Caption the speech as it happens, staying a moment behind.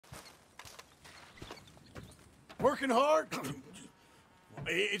Working hard?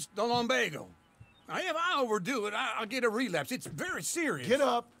 It's the lumbago. If I overdo it, I'll get a relapse. It's very serious. Get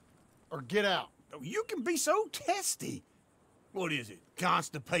up or get out. You can be so testy. What is it,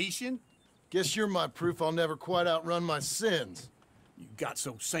 constipation? Guess you're my proof I'll never quite outrun my sins. You got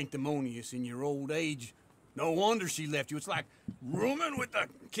so sanctimonious in your old age. No wonder she left you. It's like rooming with the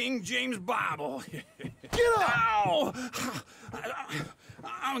King James Bible. Get up! Ow!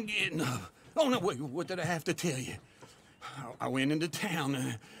 I'm getting up. Oh, no, wait, what did I have to tell you? I went into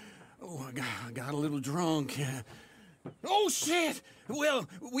town. I got a little drunk. Oh, shit! Well,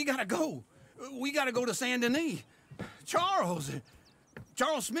 we gotta go. We gotta go to Saint Denis. Charles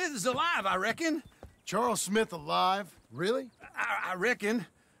Smith is alive, I reckon. Charles Smith alive? Really? I reckon.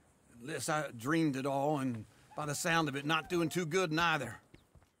 Unless I dreamed it all, and by the sound of it, not doing too good neither.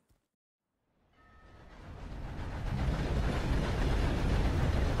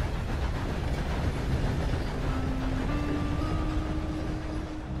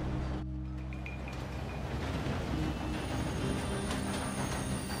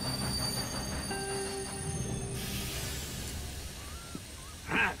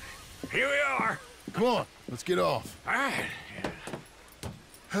 Here we are. Come on, let's get off. All right.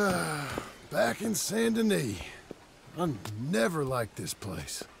 Back in Saint Denis. I never liked this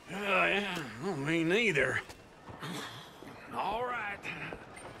place. Yeah, well, me neither. All right.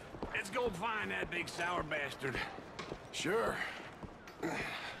 Let's go find that big sour bastard. Sure.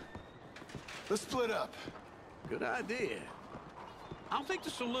 Let's split up. Good idea. I'll take the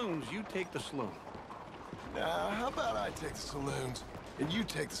saloons, you take the slum. Now, how about I take the saloons and you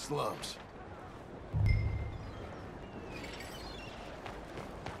take the slums?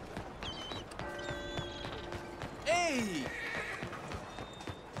 Hey!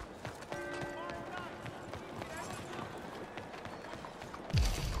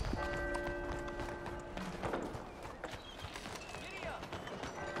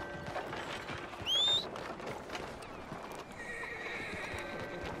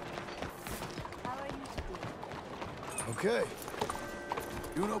 Okay.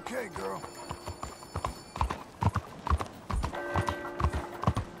 Doing okay, girl.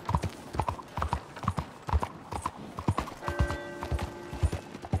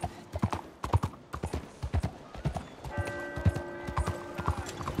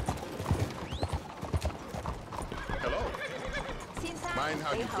 Hello. Mind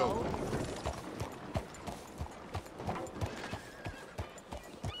how you go.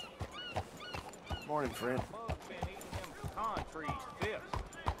 Morning, friend.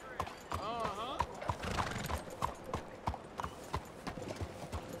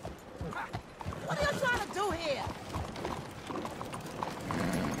 What are you trying to do here?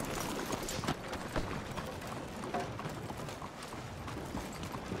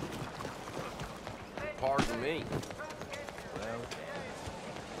 Pardon me.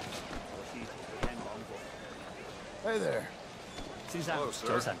 Hey there. Hello,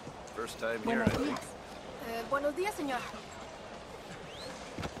 sir. First time here, I Buenos think. días. Buenos días, señor.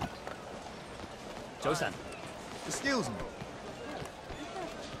 Excuse me.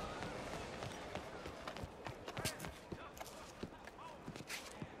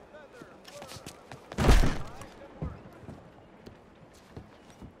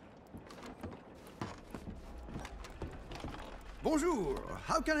 Bonjour.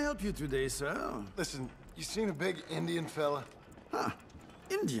 How can I help you today, sir? Listen, you seen a big Indian fella? Ah,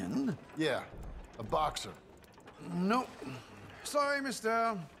 Indian? Yeah, a boxer. No. Sorry,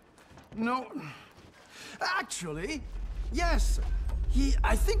 mister. No. Actually, yes.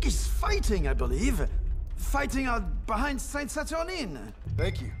 I think he's fighting, I believe. Fighting out behind Saint Saturnine.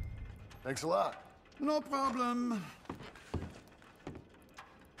 Thank you. Thanks a lot. No problem.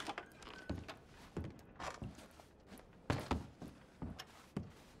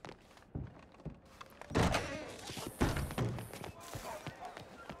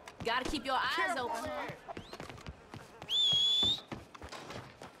 Gotta keep your eyes open.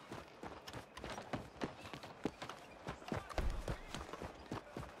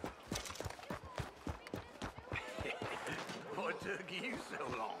 What took you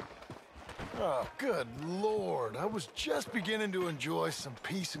so long? Oh, good Lord. I was just beginning to enjoy some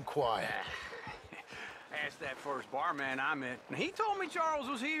peace and quiet. Asked that first barman I met, and he told me Charles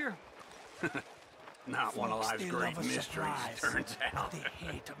was here. Not one of life's great mysteries, turns out. They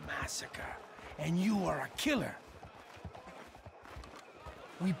hate a massacre, and you are a killer.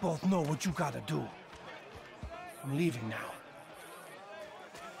 We both know what you gotta do. I'm leaving now.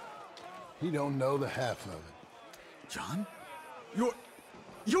 He don't know the half of it. John?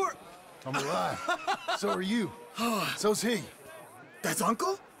 You're... I'm alive. So are you. So's he. That's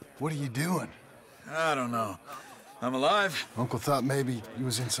Uncle? What are you doing? I don't know. I'm alive. Uncle thought maybe he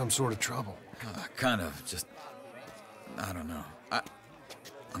was in some sort of trouble. Kind of. Just... I don't know.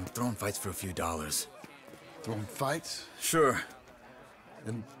 I'm throwing fights for a few dollars. Throwing fights? Sure.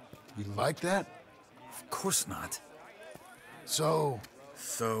 And you like that? Of course not. So,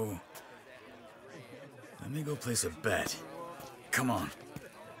 let me go place a bet. Come on.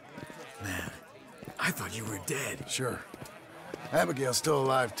 Man, I thought you were dead. Sure. Abigail's still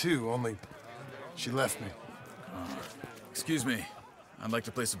alive too, only she left me. Excuse me. I'd like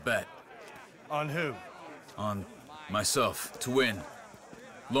to place a bet. On who? On myself, to win.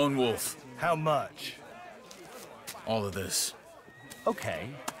 Lone Wolf. How much? All of this. Okay.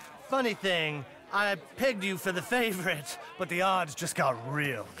 Funny thing, I pegged you for the favorite, but the odds just got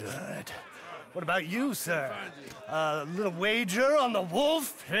real good. What about you, sir? A little wager on the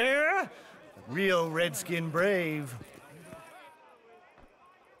wolf here? Real redskin brave.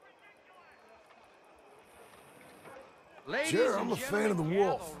 Sure, I'm a fan of the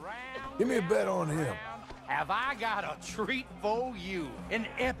wolf. Give me a bet on him. Have I got a treat for you? An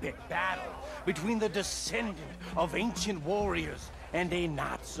epic battle between the descendant of ancient warriors and a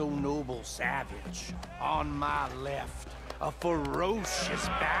not-so-noble savage. On my left, a ferocious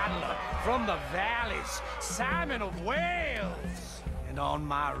battler from the valleys, Simon of Wales. And on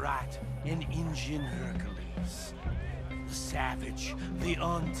my right, an Indian Hercules. The savage, the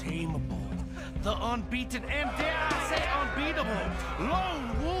untamable, the unbeaten, and dare I say unbeatable,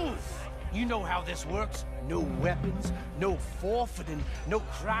 Lone Wolf. You know how this works. No weapons, no forfeiting, no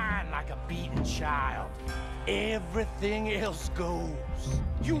crying like a beaten child. Everything else goes.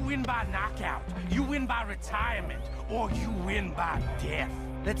 You win by knockout, you win by retirement, or you win by death.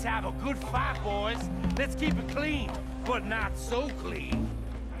 Let's have a good fight, boys. Let's keep it clean, but not so clean.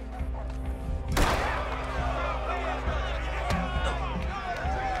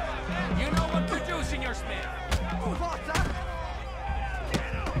 You know what to do, Senor Smith.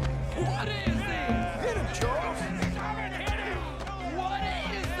 What is this? Hit him, Charles! What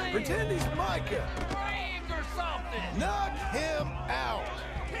is this? Pretend he's Micah. Ring or something? Knock him out.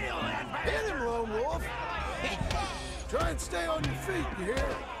 Kill that man. Hit him, Lone Wolf. Try and stay on your feet, you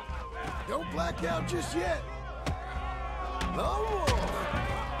hear? Don't black out just yet. Lone Wolf.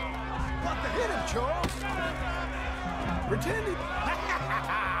 Hit him, Charles. Pretend he...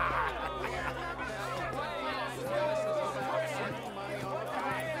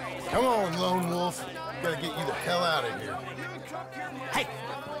 Come on, Lone Wolf. Gotta get you the hell out of here. Hey!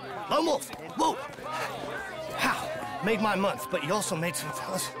 Lone Wolf! Whoa! How? Made my month, but you also made some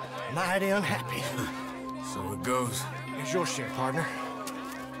fellas mighty unhappy. So it goes. Here's your share, partner.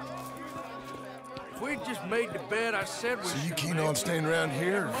 If we just made the bed I said we So you should keen make, on staying around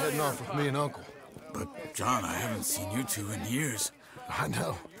here or heading off with me and Uncle? But, John, I haven't seen you two in years. I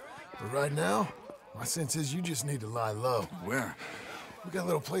know. But right now, my sense is you just need to lie low. Where? We got a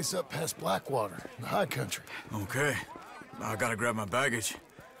little place up past Blackwater, in the high country. Okay. I gotta grab my baggage.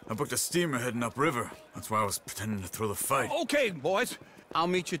 I booked a steamer heading upriver. That's why I was pretending to throw the fight. Okay, boys. I'll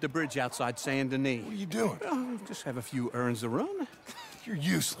meet you at the bridge outside Saint Denis. What are you doing? Oh, just have a few errands to run. You're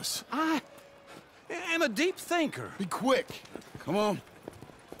useless. I am a deep thinker. Be quick. Come on.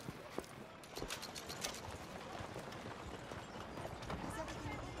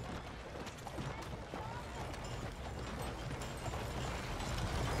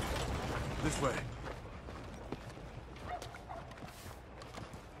 This way.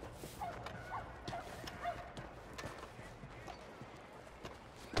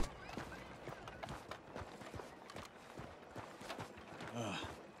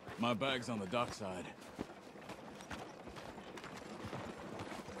 My bag's on the dockside.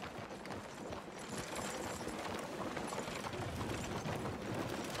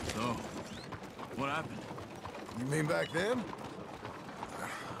 So, what happened? You mean back then?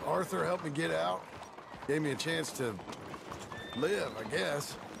 Arthur helped me get out. Gave me a chance to live, I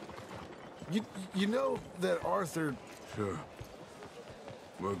guess. You know that Arthur... Sure.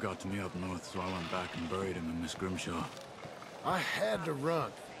 Word got to me up north, so I went back and buried him in Miss Grimshaw. I had to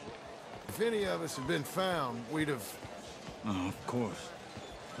run. If any of us had been found, we'd have... Oh, of course.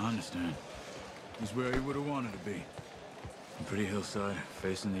 I understand. He's where he would have wanted to be. A pretty hillside,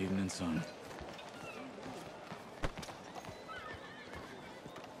 facing the evening sun.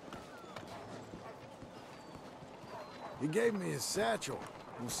 He gave me his satchel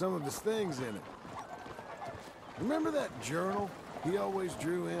with some of his things in it. Remember that journal he always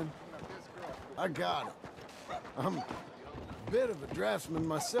drew in? I got it. I'm a bit of a draftsman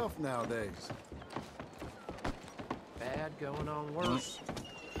myself nowadays. bad going on worse.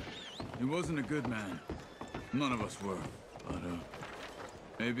 He wasn't a good man. None of us were. But,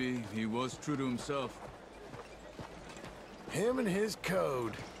 maybe he was true to himself. Him and his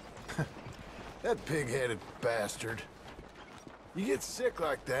code. That pig-headed bastard. You get sick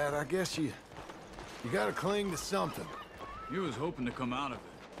like that, I guess you gotta cling to something. He was hoping to come out of it.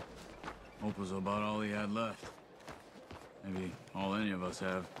 Hope was about all he had left. Maybe all any of us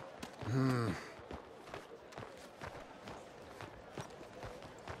have.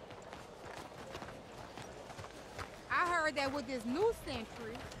 I heard that with this new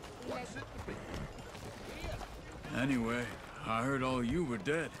century... Anyway, I heard all you were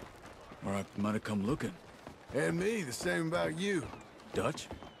dead. Or I might have come looking. And me, the same about you. Dutch?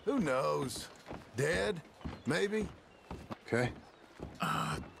 Who knows? Dead? Maybe? Okay.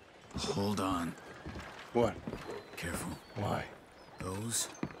 Hold on. What? Careful. Why? Those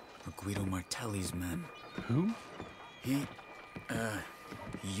are Guido Martelli's men. Who? He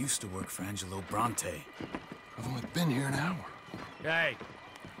used to work for Angelo Bronte. I've only been here an hour. Hey!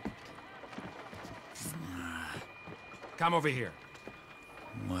 Come over here.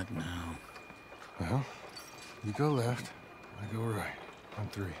 What now? Well, you go left, I go right. On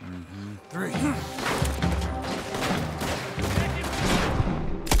three. Three.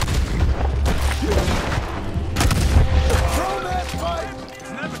 Throw that fight! It's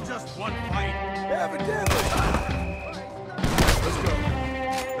never just one fight. Evidently. Let's go.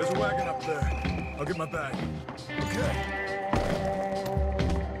 There's a wagon up there. I'll get my bag. Okay.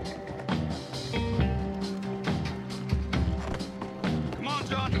 Come on,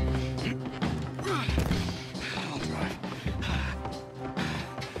 John. I'll drive.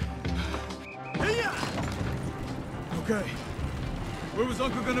 Hey-ya! Okay. Where was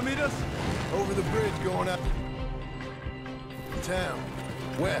Uncle gonna meet us? Over the bridge going up. Town.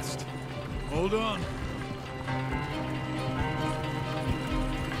 West. Hold on.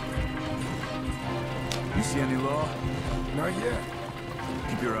 You see any law? Not yet.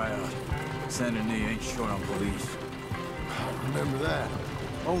 Keep your eye out. Saint Denis ain't short on police. I remember that.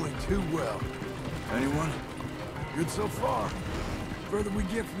 Only too well. Anyone? Good so far. Further we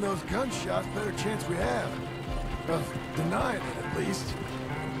get from those gunshots, better chance we have. Of denying it, at least.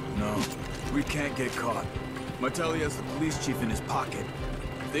 No, we can't get caught. Martelli has the police chief in his pocket.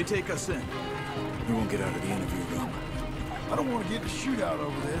 If they take us in, we won't get out of the interview room. I don't want to get in a shootout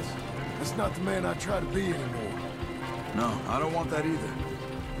over this. That's not the man I try to be anymore. No, I don't want that either.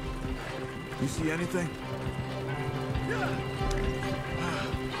 You see anything?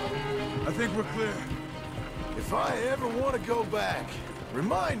 I think we're clear. If I ever want to go back,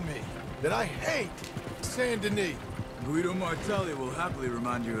 remind me that I hate Saint Denis. Guido Martelli will happily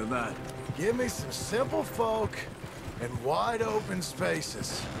remind you of that. Give me some simple folk and wide open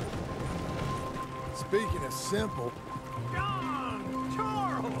spaces. Speaking of simple... John!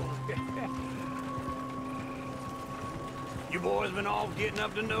 Charles! You boys been all getting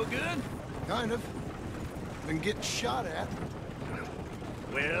up to no good? Kind of. Been getting shot at.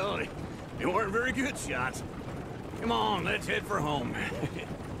 Well, they weren't very good shots. Come on, let's head for home.